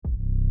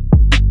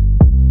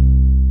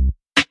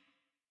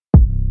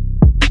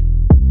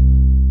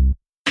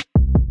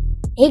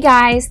Hey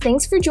guys,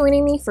 thanks for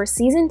joining me for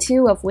season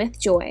 2 of With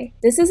Joy.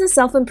 This is a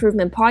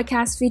self-improvement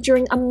podcast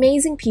featuring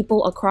amazing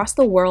people across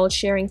the world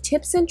sharing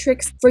tips and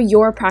tricks for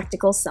your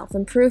practical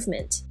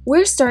self-improvement.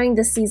 We're starting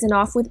this season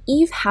off with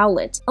Eve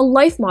Howlett, a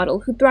life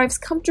model who thrives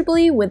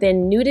comfortably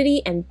within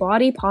nudity and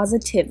body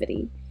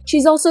positivity.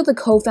 She's also the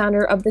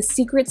co-founder of The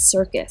Secret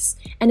Circus,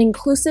 an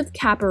inclusive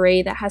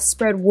cabaret that has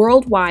spread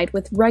worldwide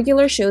with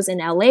regular shows in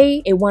LA,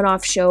 a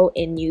one-off show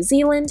in New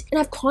Zealand, and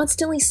have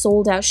constantly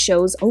sold out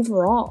shows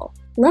overall.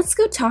 Let's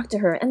go talk to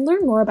her and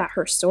learn more about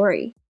her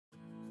story.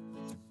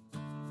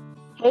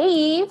 Hey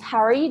Eve, how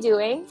are you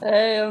doing?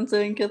 Hey, I'm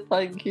doing good,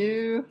 thank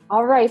you.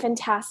 All right,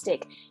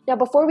 fantastic. Now,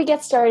 before we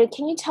get started,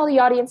 can you tell the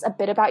audience a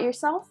bit about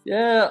yourself?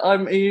 Yeah,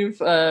 I'm Eve.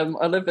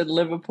 I live in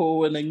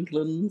Liverpool in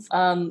England.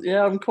 And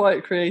yeah, I'm quite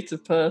a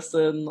creative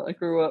person. I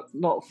grew up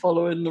not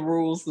following the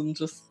rules and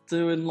just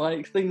doing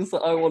like things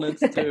that I wanted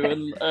to do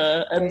and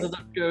ended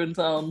up going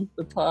down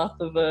the path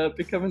of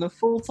becoming a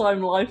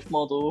full-time life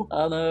model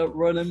and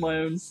running my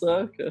own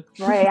circus.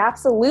 Right,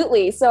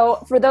 absolutely.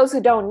 So for those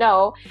who don't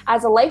know,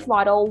 as a life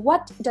model,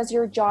 what does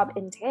your job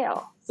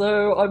entail?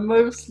 So I'm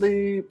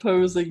mostly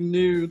posing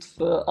nude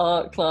for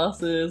art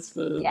classes,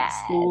 for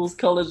schools,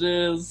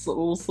 colleges,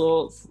 all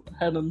sorts,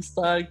 hen and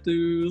stag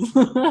do's.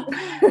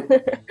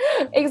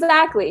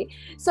 Exactly.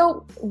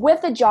 So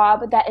with a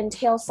job that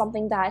entails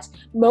something that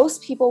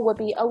most people would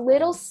be a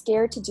little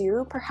scared to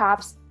do,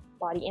 perhaps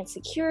body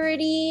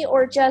insecurity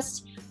or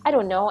just, I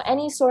don't know,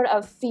 any sort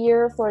of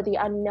fear for the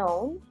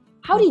unknown,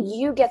 how did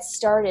you get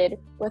started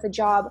with a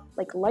job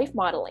like life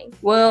modeling?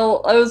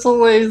 Well, I was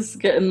always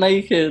getting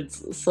naked,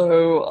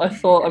 so I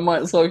thought I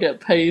might as well get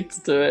paid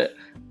to do it.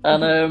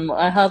 And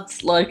I had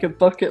like a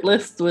bucket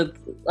list with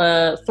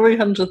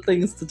 300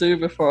 things to do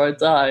before I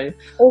die.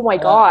 Oh my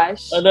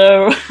gosh. I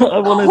know, I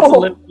wanted to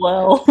live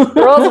well.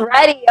 Girl's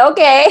ready,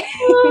 okay.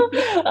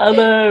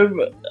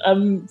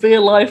 And be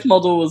a life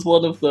model was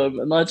one of them,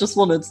 and I just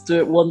wanted to do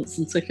it once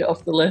and tick it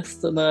off the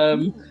list.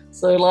 And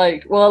so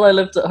like while I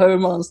lived at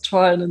home, I was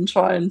trying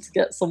to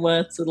get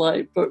somewhere to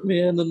like book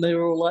me in, and they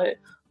were all like,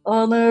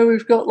 oh no,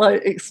 we've got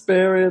like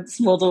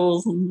experienced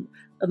models.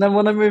 And then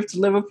when I moved to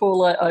Liverpool,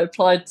 like I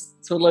applied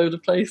to a load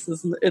of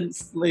places, and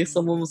instantly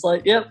someone was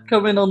like, yep,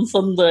 come in on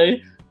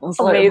Sunday. I was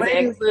like,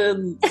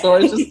 amazing. So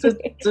I just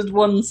did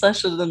one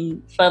session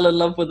and fell in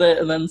love with it,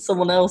 and then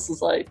someone else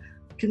was like,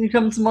 can you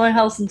come to my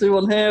house and do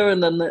one here?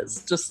 And then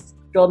it's just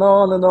gone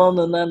on,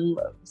 and then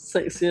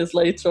 6 years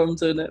later I'm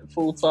doing it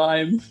full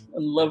time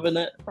and loving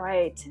it.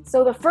 Right.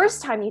 So the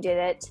first time you did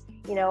it,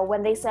 you know,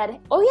 when they said,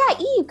 oh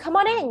yeah, Eve, come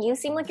on in, you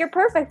seem like you're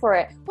perfect for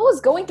it, what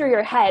was going through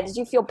your head? Did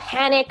you feel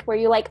panic? Were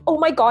you like, oh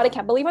my god, I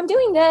can't believe I'm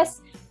doing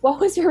this? What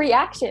was your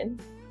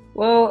reaction?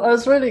 Well, I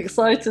was really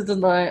excited,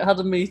 and I had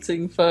a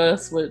meeting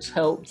first which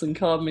helped and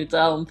calmed me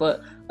down,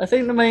 but I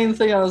think the main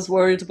thing I was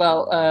worried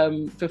about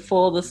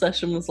before the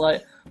session was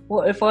like,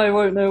 what if I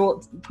won't know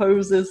what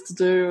poses to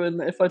do,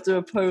 and if I do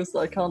a pose that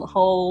I can't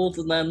hold?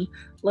 And then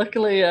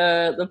luckily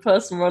the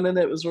person running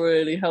it was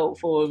really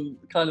helpful and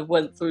kind of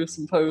went through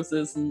some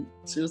poses, and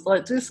she was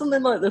like, do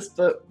something like this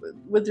but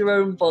with your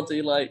own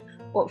body, like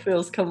what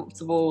feels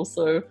comfortable.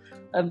 So,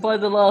 and by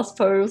the last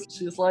pose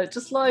she was like,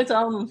 just lie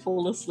down and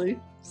fall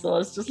asleep. So I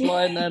was just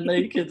lying there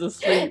naked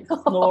asleep,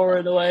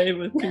 snoring away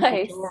with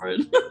people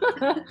snoring.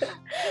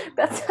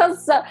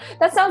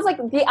 That sounds like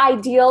the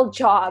ideal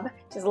job.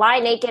 Just lie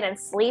naked and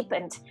sleep,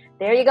 and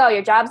there you go,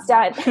 your job's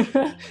done.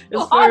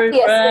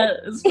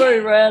 It's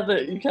very rare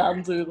that you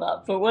can do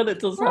that, but when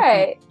it does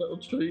happen, it's a little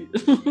treat.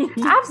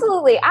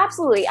 Absolutely.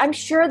 I'm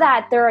sure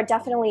that there are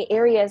definitely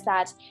areas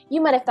that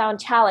you might have found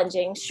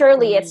challenging.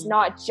 Surely it's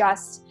not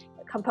just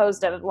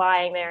composed of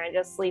lying there and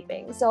just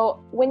sleeping.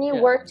 So when you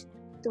worked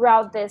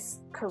throughout this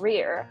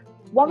career,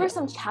 what were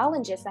some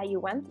challenges that you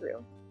went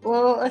through?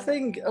 Well, I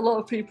think a lot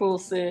of people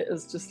see it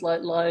as just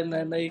like lying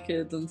there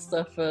naked and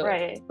stuff.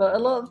 But a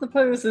lot of the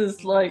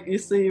poses, like you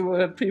see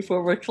where people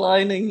are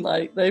reclining,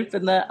 like they've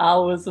been there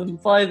hours, and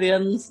by the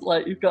end,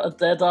 like you've got a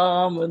dead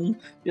arm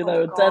and, you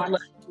know, a dead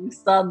leg, you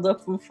stand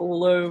up and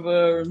fall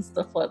over and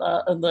stuff like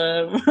that. And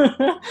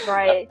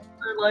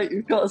like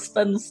you've got to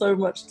spend so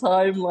much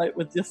time like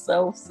with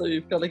yourself, so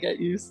you've got to get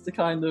used to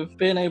kind of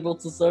being able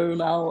to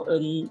zone out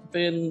and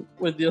being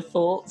with your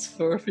thoughts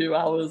for a few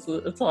hours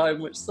at a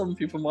time, which some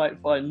people might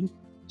find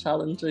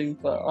challenging,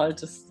 but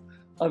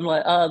I'm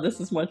like, this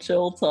is my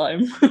chill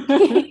time.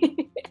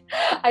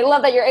 I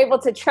love that you're able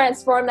to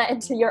transform that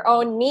into your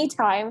own me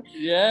time.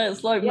 Yeah,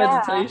 it's like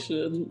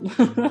meditation.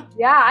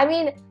 Yeah, I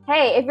mean,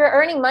 hey, if you're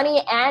earning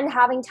money and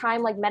having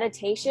time like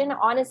meditation,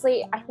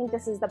 honestly, I think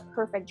this is the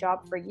perfect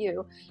job for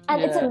you.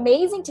 And it's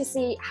amazing to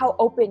see how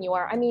open you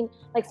are. I mean,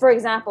 like, for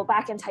example,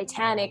 back in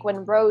Titanic,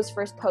 when Rose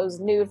first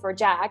posed nude for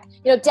Jack,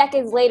 you know,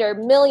 decades later,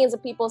 millions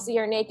of people see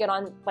her naked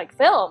on like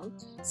film.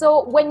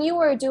 So when you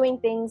were doing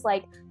things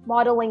like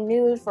modeling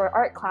nude for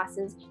art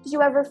classes, did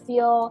you ever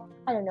feel,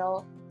 I don't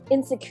know,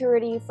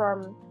 insecurity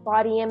from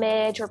body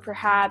image, or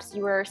perhaps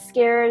you were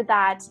scared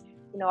that,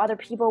 you know, other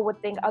people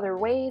would think other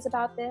ways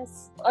about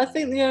this? I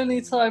think the only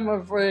time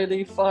I've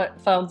really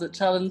found it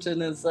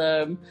challenging is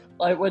on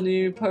like when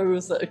you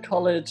pose at a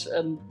college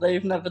and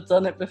they've never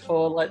done it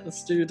before, like the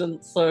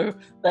students, so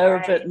they're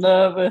a bit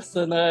nervous,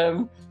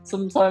 and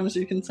sometimes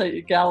you can take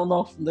your gown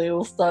off and they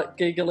all start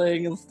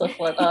giggling and stuff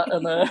like that,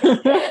 and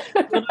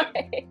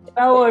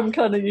now I'm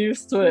kind of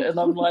used to it, and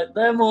I'm like,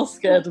 they're more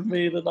scared of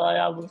me than I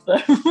am of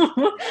them.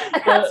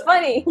 That's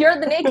funny, you're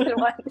the naked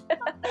one.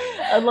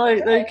 And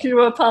like they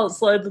queue up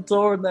outside the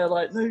door and they're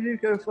like, no, you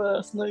go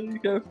first, no, you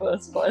go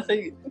first. But I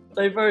think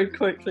they very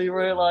quickly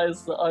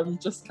realise that I'm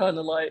just kind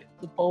of like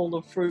the bowl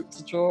of fruit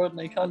to draw, and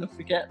they kind of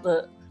forget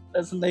that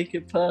there's a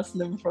naked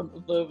person in front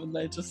of them, and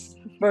they just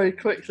very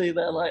quickly,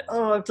 they're like,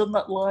 oh, I've done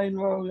that line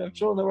wrong, I've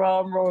drawn their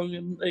arm wrong,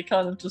 and they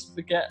kind of just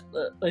forget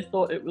that they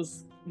thought it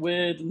was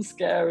weird and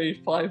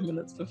scary 5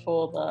 minutes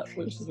before that,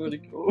 which is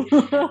really cool.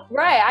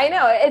 Right, I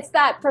know. It's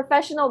that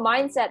professional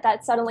mindset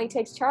that suddenly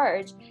takes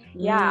charge.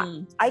 Yeah,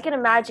 I can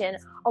imagine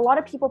a lot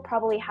of people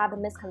probably have a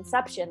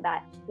misconception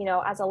that, you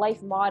know, as a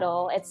life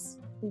model, it's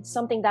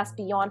something that's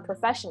beyond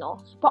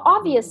professional. But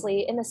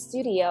obviously, in the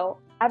studio,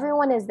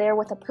 everyone is there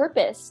with a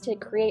purpose to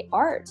create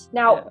art.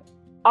 Now,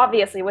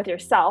 obviously with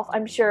yourself,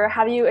 I'm sure,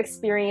 have you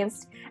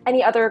experienced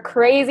any other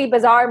crazy,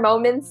 bizarre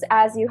moments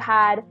as you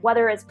had,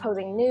 whether it's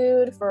posing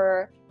nude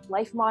for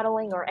life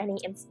modeling or any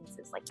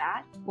instances like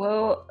that?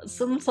 Well,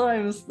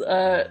 sometimes,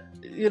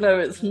 you know,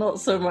 it's not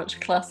so much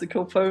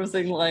classical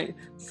posing. Like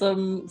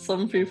some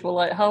people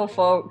like, how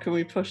far can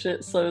we push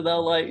it? So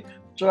they'll like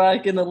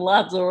drag in a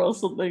ladder or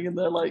something, and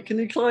they're like, can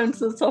you climb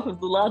to the top of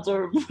the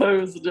ladder and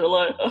pose? And you're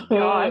like, oh,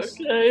 gosh.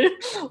 Okay.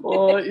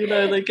 Or, you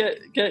know, they get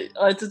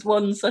I did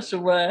one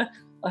session where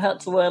I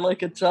had to wear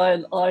like a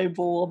giant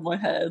eyeball on my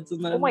head,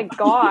 and then, oh my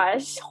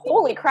gosh,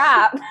 holy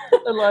crap.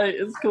 And, like,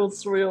 it's called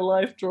surreal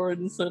life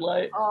drawing, so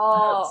like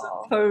I had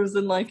to pose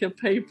in like a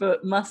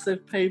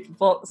massive paper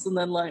box, and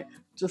then like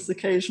just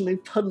occasionally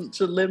punch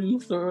a limb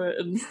through it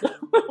and stuff.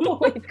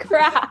 Holy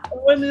crap.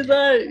 When you're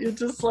there, you're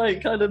just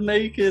like kind of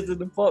naked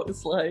in a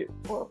box, like,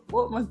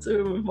 what am I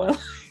doing with my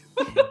life?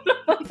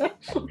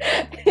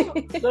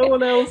 No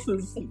one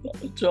else's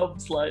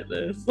jobs like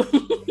this.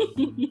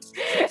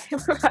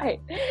 Right.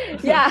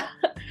 Yeah.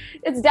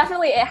 It's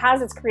definitely, it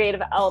has its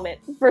creative element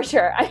for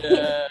sure. I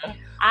mean,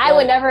 I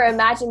would never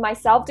imagine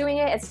myself doing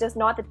it. It's just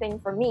not the thing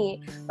for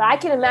me. But I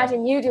can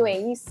imagine you doing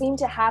it. You seem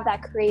to have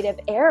that creative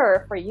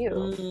error for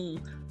you.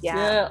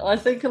 Yeah, I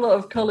think a lot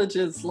of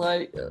colleges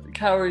like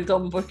carried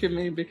on booking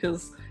me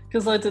because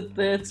I did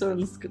theatre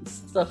and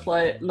stuff,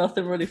 like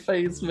nothing really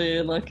fazed me,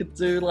 and I could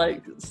do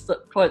like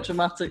quite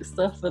dramatic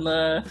stuff. And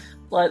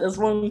like there's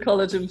one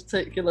college in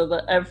particular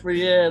that every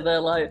year they're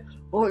like,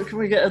 what can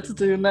we get her to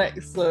do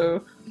next?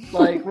 So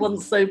like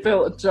once they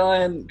built a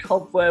giant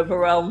cobweb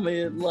around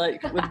me and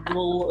like with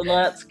wool, and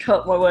I had to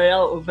cut my way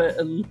out of it,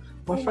 and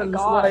my friends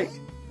were like,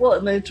 what?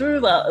 And they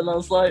drew that, and I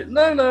was like,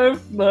 no,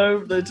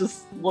 they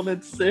just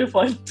wanted to see if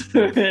I'd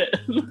do it.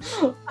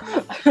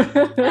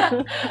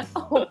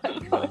 Oh my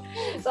god.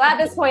 So at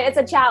this point, it's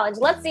a challenge.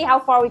 Let's see how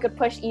far we could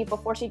push Eve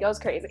before she goes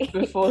crazy.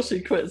 Before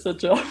she quits her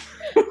job.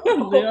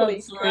 The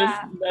answer is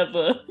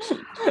never.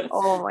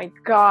 Oh my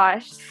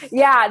gosh.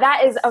 Yeah,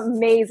 that is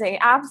amazing.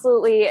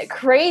 Absolutely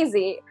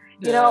crazy.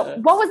 You know,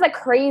 what was the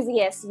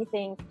craziest, you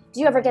think?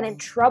 Do you ever get in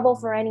trouble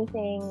for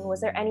anything?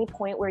 Was there any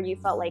point where you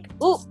felt like,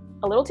 ooh,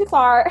 a little too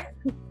far?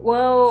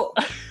 Well,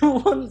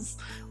 once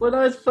when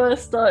I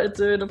first started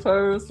doing a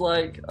pose,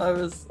 like I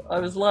was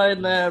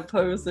lying there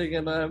posing,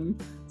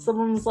 and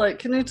someone was like,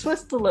 can you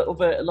twist a little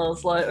bit? And I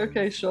was like,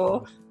 okay,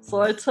 sure.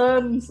 So I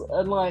turned,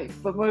 and like,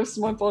 but most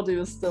of my body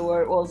was still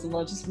where it was, and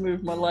I just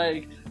moved my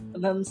leg.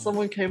 And then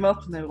someone came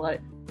up and they were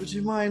like, would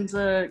you mind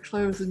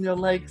closing your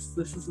legs?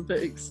 This is a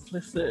bit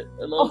explicit.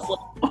 And I was like,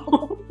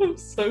 oh, I'm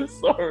so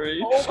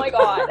sorry. Oh my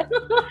god.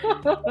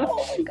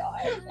 Oh my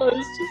god. I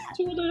was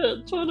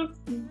just trying to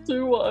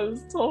do what I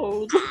was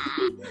told.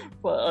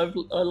 But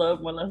I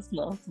learned my lesson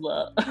after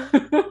that.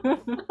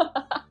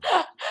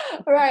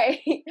 Right.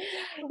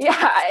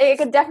 Yeah, it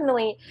could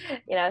definitely,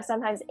 you know,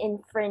 sometimes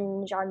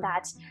infringe on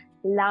that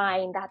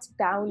line, that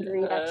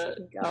boundary that you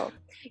can go.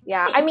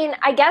 Yeah, I mean,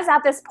 I guess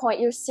at this point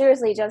you're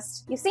seriously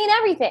just, you've seen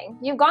everything,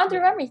 you've gone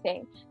through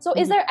everything. So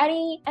is there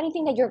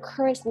anything that you're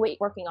currently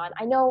working on?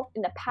 I know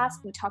in the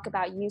past we talked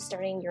about you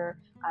starting your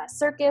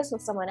circus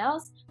with someone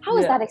else. How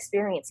has that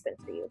experience been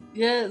for you?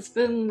 Yeah, it's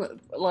been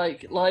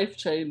like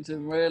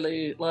life-changing,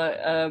 really. Like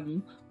I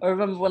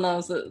remember when I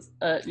was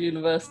at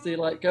university,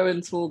 like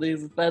going to all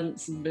these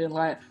events and being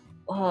like,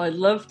 oh, I'd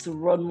love to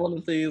run one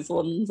of these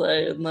one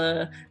day,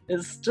 and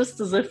it's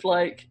just as if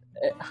like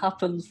it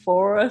happened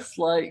for us,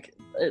 like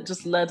it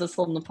just led us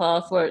on the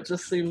path where it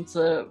just seemed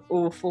to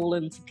all fall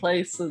into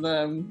place.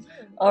 And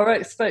our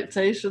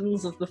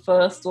expectations of the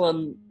first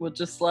one were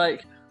just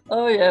like,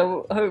 oh yeah,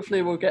 well,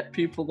 hopefully we'll get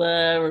people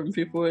there and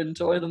people will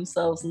enjoy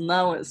themselves. And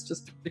now it's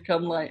just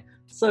become like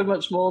so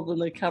much more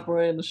than a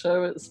cabaret and a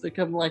show. It's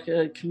become like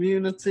a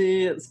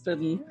community. It's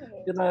been,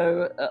 you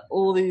know,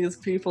 all these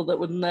people that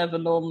would never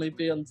normally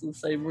be under the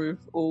same roof,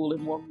 all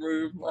in one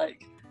room.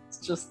 Like, it's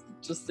just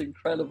just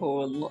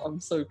incredible, and I'm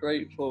so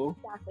grateful.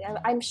 Exactly.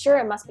 I'm sure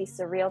it must be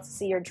surreal to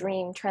see your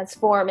dream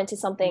transform into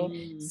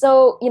something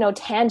so,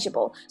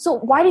 tangible. So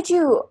why did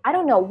you, I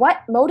don't know,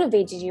 what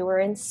motivated you or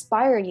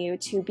inspired you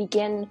to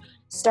begin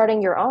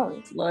starting your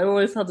own? I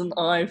always had an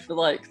eye for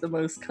like the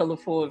most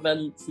colourful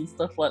events and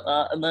stuff like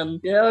that, and then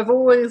I've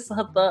always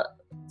had that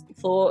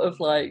thought of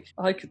like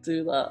I could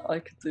do that,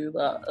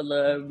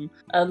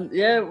 and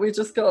we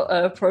just got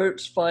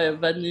approached by a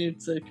venue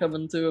to come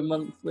and do a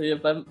monthly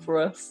event for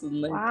us,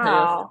 and they pay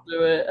us to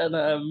do it,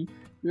 and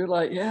we were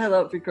like, yeah,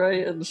 that'd be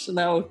great. And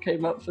Chanel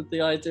came up with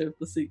the idea of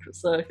the Secret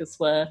Circus,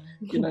 where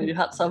you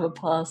had to have a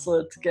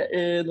password to get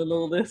in and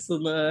all this,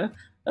 and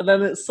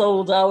then it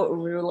sold out,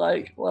 and we were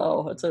like,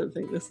 wow, I don't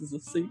think this is a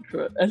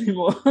secret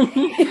anymore.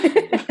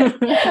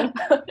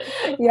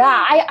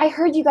 Yeah, I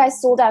heard you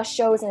guys sold out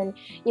shows in,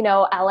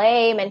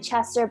 LA,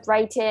 Manchester,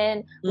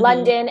 Brighton,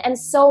 London, and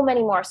so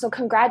many more. So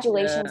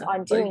congratulations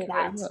on doing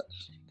that.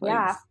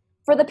 Yeah.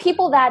 For the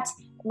people that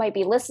might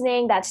be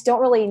listening that don't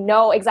really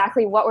know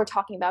exactly what we're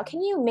talking about,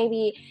 can you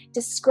maybe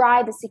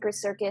describe the Secret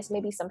Circus,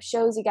 maybe some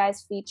shows you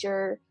guys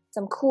feature,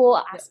 some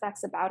cool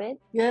aspects about it?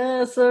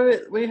 Yeah, so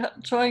we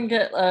try and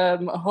get a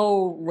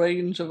whole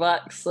range of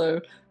acts,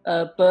 so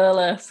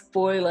burlesque,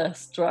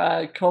 boylesque,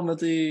 drag,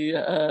 comedy,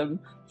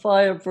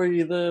 fire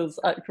breathers,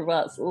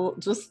 acrobats, all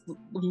just the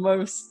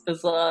most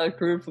bizarre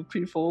group of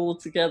people all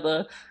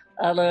together.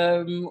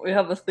 And we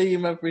have a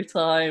theme every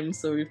time,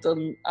 so we've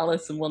done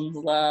Alice in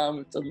Wonderland,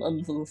 we've done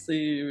Under the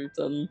Sea, we've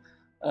done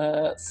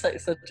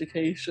sex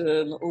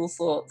education, all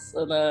sorts,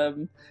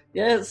 and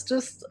it's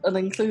just an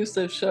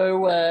inclusive show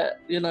where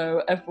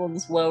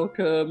everyone's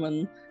welcome,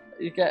 and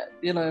you get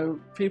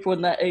people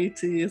in their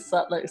 80s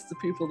sat next to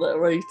people that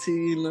are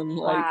 18 and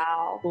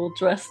all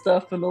dressed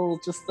up and all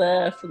just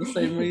there for the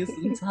same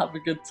reason, to have a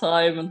good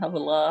time and have a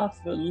laugh,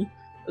 and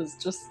it's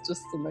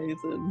just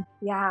amazing.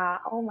 Yeah,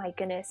 oh my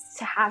goodness,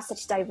 to have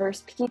such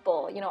diverse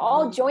people,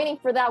 all joining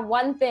for that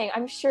one thing.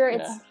 I'm sure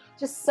it's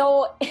just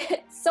so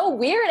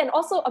weird and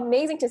also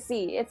amazing to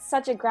see. It's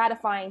such a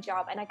gratifying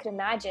job, and I could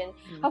imagine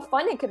how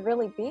fun it could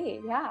really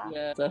be.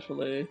 Yeah,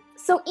 definitely.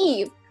 So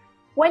Eve,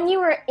 when you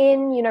were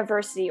in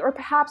university, or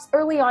perhaps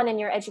early on in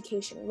your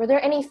education, were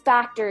there any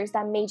factors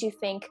that made you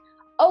think,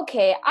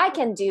 okay, I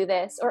can do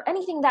this, or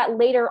anything that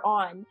later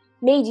on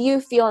made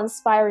you feel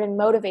inspired and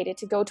motivated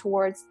to go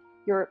towards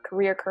your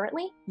career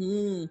currently?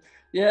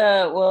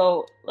 Yeah,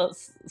 well,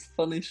 it's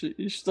funny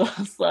you should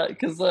ask that,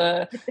 because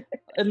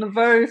in the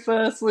very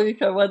first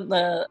week I went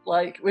there,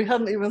 like, we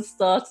hadn't even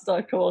started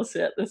our course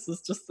yet. This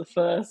was just the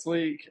first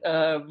week.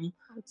 I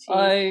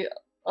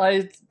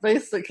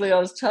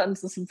was chatting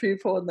to some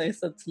people, and they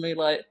said to me,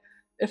 like,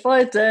 if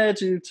I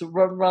dared you to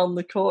run around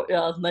the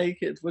courtyard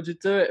naked, would you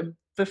do it? And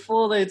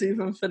before they'd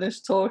even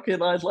finished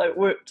talking, I'd like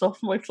whipped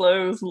off my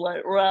clothes and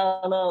like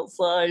ran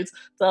outside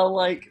down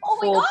like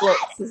 4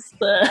 blocks of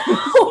stairs.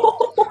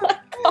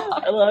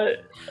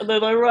 And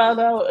then I ran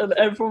out, and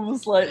everyone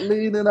was like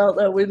leaning out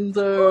their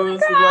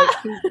windows, and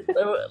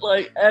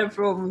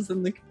everyone was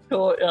in the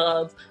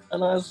courtyard,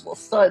 and I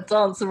started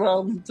dancing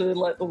around and doing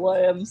like the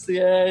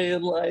YMCA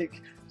and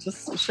like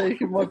just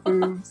shaking my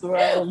boobs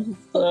around and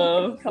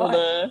stuff.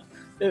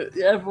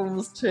 Everyone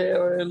was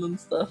cheering and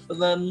stuff,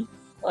 and then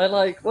I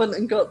like went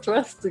and got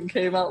dressed and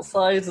came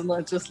outside, and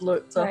I just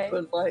looked up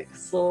and like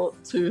saw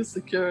 2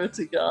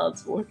 security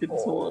guards walking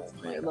towards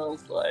me, and I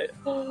was like,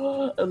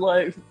 and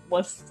like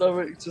my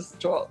stomach just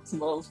dropped,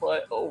 and I was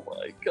like, oh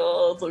my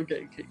god, I'm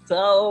getting kicked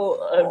out.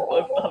 I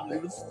haven't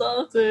even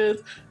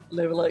started. And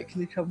they were like, can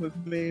you come with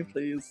me,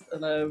 please?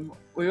 And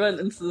we went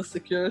into the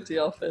security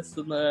office,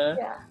 and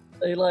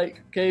they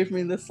like gave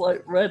me this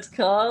like red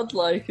card,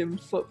 like in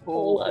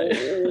football. Like,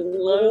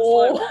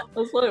 I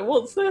was like,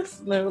 what's this?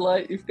 And they were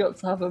like, you've got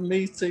to have a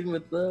meeting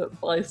with the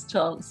vice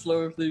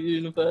chancellor of the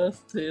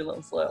university. And I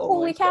was like, oh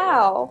holy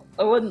cow!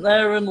 I went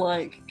there and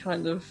like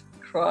kind of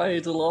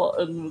cried a lot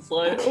and was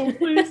like, oh,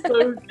 please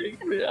don't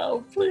kick me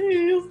out,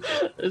 please.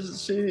 And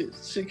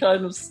she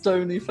kind of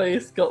stony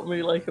face got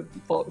me like a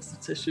box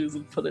of tissues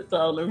and put it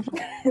down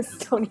in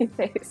stony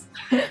face.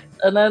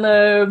 And then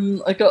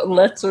I got a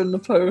letter in the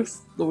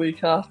post the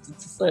week after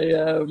to say,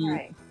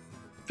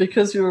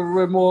 because you were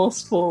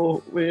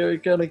remorseful, we're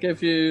going to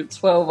give you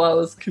 12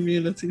 hours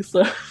community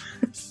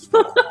service.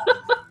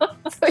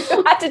 So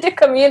you had to do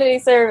community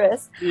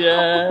service.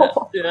 Yeah.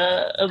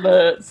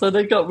 And so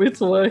they got me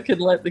to work in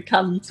like the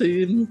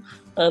canteen,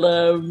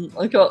 and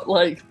I got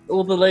like,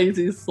 all the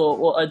ladies thought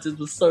what I did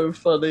was so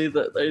funny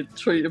that they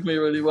treated me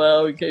really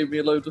well and gave me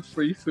a load of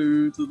free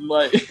food, and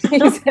like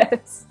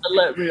Jesus. and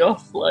let me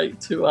off like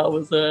 2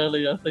 hours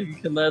early, I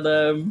think. And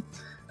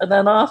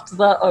then after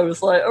that, I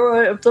was like, all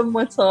right, I've done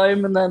my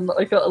time. And then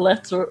I got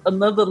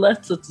another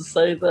letter to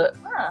say that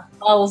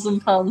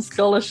 £1,000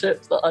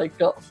 scholarship that I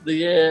got for the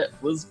year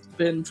was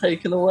being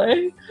taken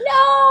away.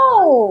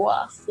 No!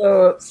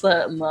 So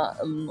upset and that.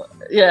 And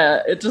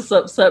yeah, it just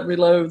upset me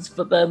loads.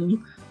 But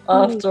then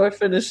after I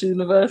finished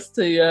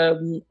university,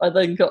 I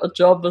then got a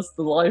job as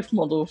the life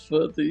model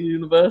for the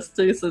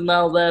university. So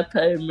now they're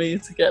paying me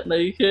to get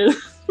naked.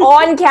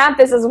 On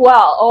campus as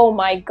well. Oh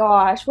my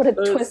gosh, what a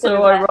twist It's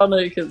so of events.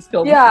 ironic. It's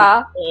gone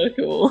full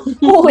circle.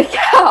 Holy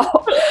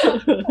cow.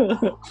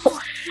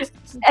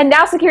 And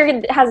now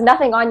security has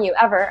nothing on you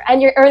ever,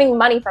 and you're earning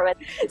money from it.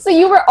 So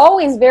you were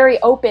always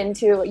very open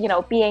to,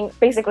 being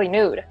basically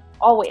nude.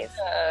 Always.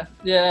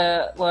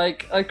 Yeah,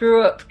 like I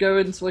grew up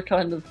going to a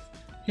kind of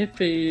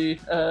hippie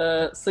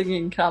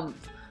singing camp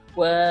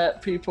where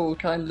people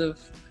kind of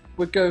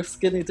would go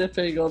skinny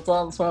dipping or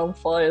dance around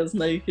fires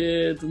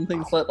naked and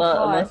things like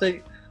that. And I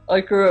think I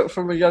grew up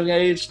from a young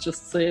age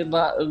just seeing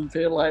that and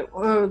being like,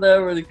 whoa,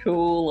 they're really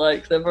cool,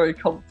 like they're very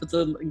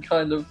confident, and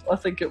kind of I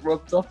think it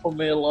rubbed up on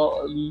me a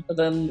lot. And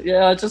then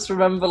I just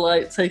remember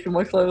like taking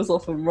my clothes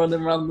off and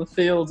running around the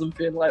field and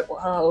being like,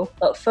 wow,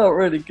 that felt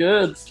really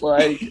good,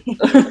 like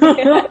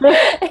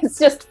it's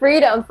just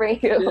freedom for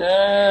you.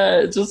 Yeah,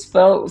 it just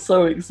felt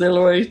so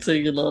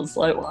exhilarating, and I was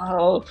like,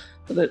 wow.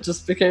 And it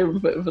just became a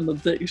bit of an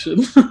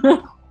addiction.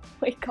 Oh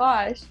my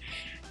gosh.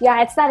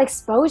 Yeah, it's that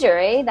exposure,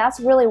 eh? That's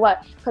really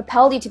what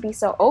propelled you to be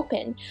so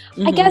open.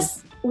 Mm-hmm. I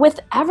guess with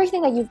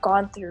everything that you've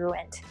gone through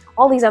and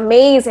all these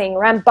amazing,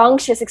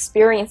 rambunctious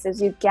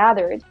experiences you've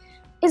gathered,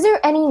 is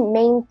there any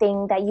main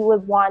thing that you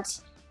would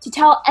want to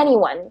tell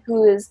anyone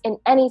who is in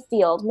any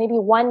field, maybe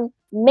one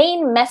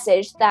main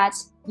message that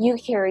you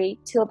carry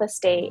till this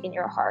day in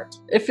your heart?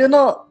 If you're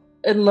not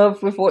in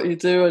love with what you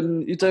do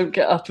and you don't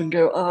get up and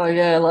go, oh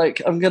yeah,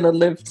 like I'm gonna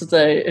live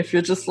today, if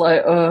you're just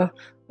like,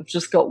 I've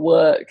just got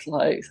work,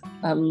 like,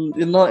 and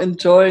you're not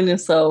enjoying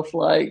yourself,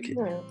 like,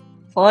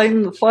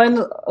 find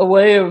a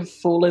way of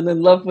falling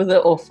in love with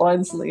it, or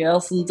find something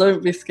else, and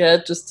don't be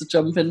scared just to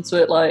jump into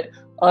it. Like,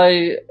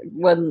 I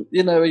went,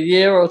 a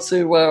year or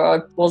two where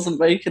I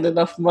wasn't making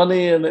enough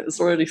money and it was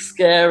really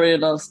scary,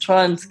 and I was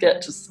trying to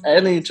get just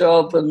any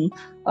job and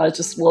I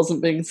just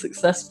wasn't being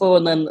successful.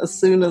 And then as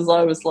soon as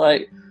I was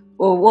like,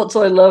 well, what do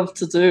I love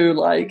to do?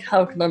 Like,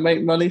 how can I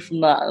make money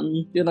from that?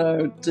 And,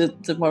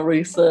 did my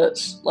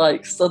research,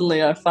 like,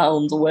 suddenly I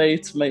found a way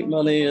to make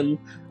money. And,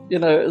 it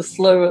was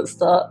slow at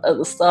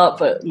the start,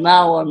 but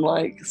now I'm,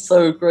 like,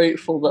 so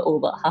grateful that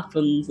all that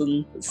happens,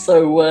 and it's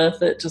so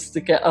worth it just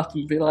to get up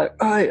and be like,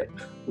 all right,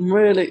 I'm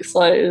really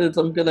excited.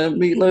 I'm going to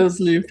meet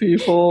loads of new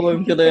people.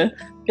 I'm going to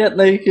get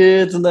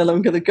naked, and then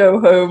I'm going to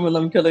go home and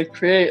I'm going to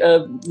create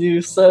a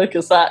new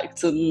circus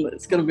act, and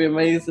it's going to be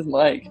amazing.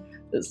 Like,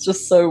 it's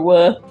just so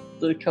worth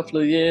the couple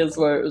of years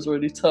where it was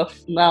really tough.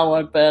 Now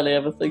I barely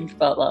ever think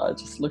about that. I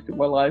just look at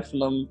my life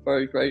and I'm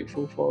very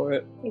grateful for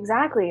it.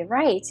 Exactly,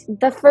 right.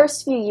 The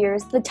first few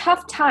years, the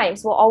tough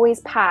times will always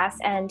pass,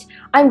 and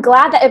I'm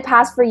glad that it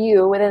passed for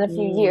you within a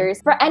few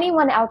years. For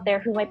anyone out there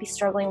who might be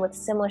struggling with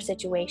similar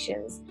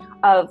situations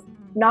of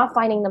not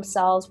finding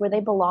themselves where they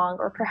belong,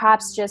 or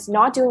perhaps just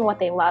not doing what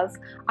they love,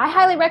 I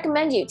highly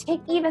recommend you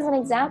take Eve as an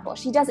example.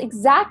 She does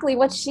exactly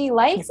what she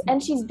likes,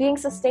 and she's being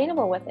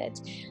sustainable with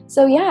it.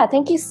 So yeah,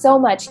 thank you so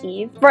much,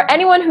 Eve. For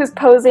anyone who's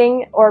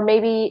posing, or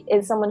maybe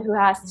is someone who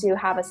has to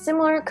have a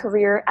similar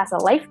career as a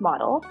life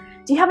model,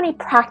 do you have any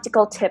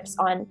practical tips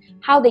on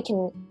how they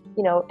can,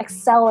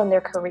 excel in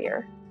their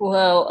career?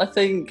 Well, I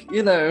think,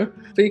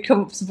 be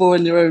comfortable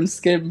in your own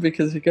skin,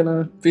 because you're going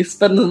to be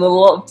spending a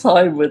lot of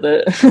time with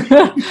it.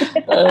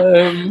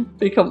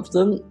 Be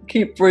confident,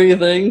 keep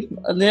breathing,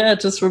 and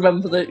just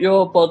remember that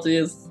your body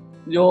is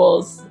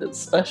yours. It's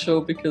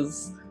special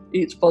because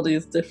each body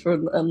is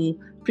different, and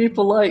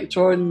people like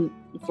drawing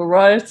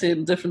variety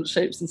in different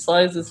shapes and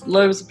sizes.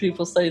 Loads of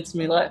people say to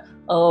me like,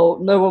 oh,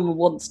 no one would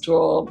want to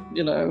draw,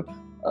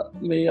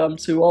 me, I'm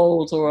too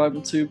old or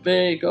I'm too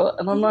big,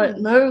 and I'm like,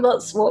 no,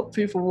 that's what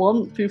people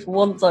want. People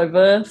want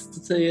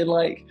diversity, and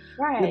like,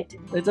 right,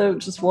 they don't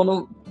just want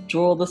to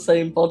draw the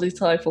same body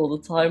type all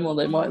the time, or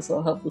they might as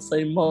well have the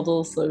same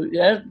model. So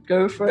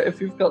go for it.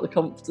 If you've got the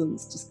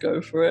confidence, just go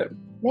for it.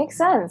 Makes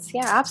sense.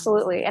 Yeah,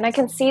 absolutely. And I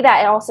can see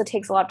that it also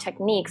takes a lot of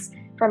techniques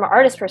from an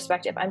artist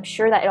perspective. I'm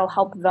sure that it'll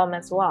help them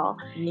as well.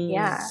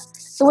 Yeah.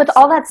 So with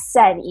all that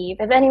said, Eve,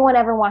 if anyone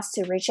ever wants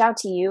to reach out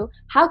to you,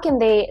 how can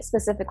they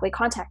specifically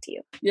contact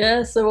you?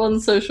 Yeah, so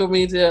on social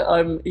media,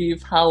 I'm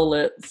Eve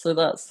Howlett. So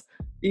that's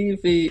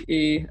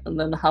EVE and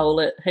then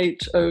Howlett,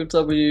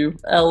 HOWLETT.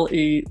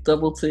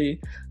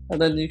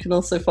 And then you can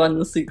also find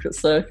The Secret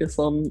Circus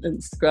on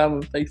Instagram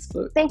and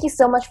Facebook. Thank you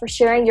so much for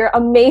sharing your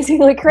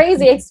amazingly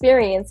crazy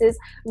experiences.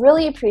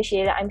 Really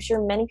appreciate it. I'm sure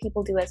many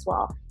people do as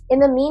well. In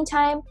the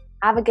meantime,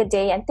 have a good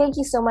day, and thank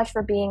you so much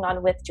for being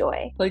on With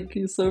Joy. Thank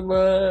you so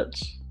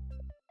much.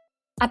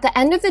 At the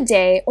end of the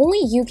day, only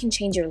you can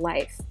change your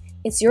life.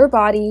 It's your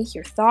body,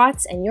 your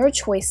thoughts, and your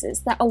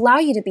choices that allow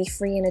you to be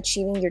free in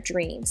achieving your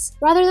dreams.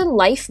 Rather than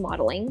life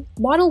modeling,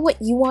 model what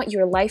you want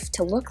your life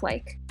to look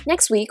like.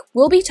 Next week,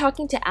 we'll be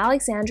talking to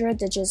Alexandra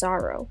De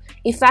Gennaro,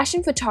 a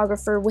fashion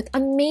photographer with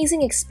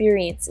amazing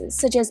experiences,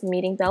 such as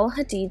meeting Bella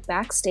Hadid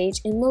backstage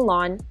in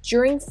Milan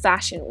during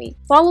Fashion Week.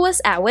 Follow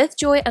us at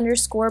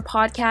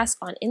WithJoy_podcast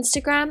on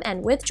Instagram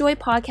and WithJoy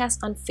Podcast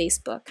on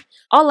Facebook.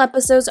 All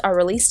episodes are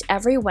released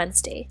every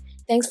Wednesday.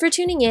 Thanks for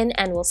tuning in,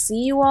 and we'll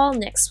see you all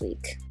next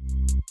week.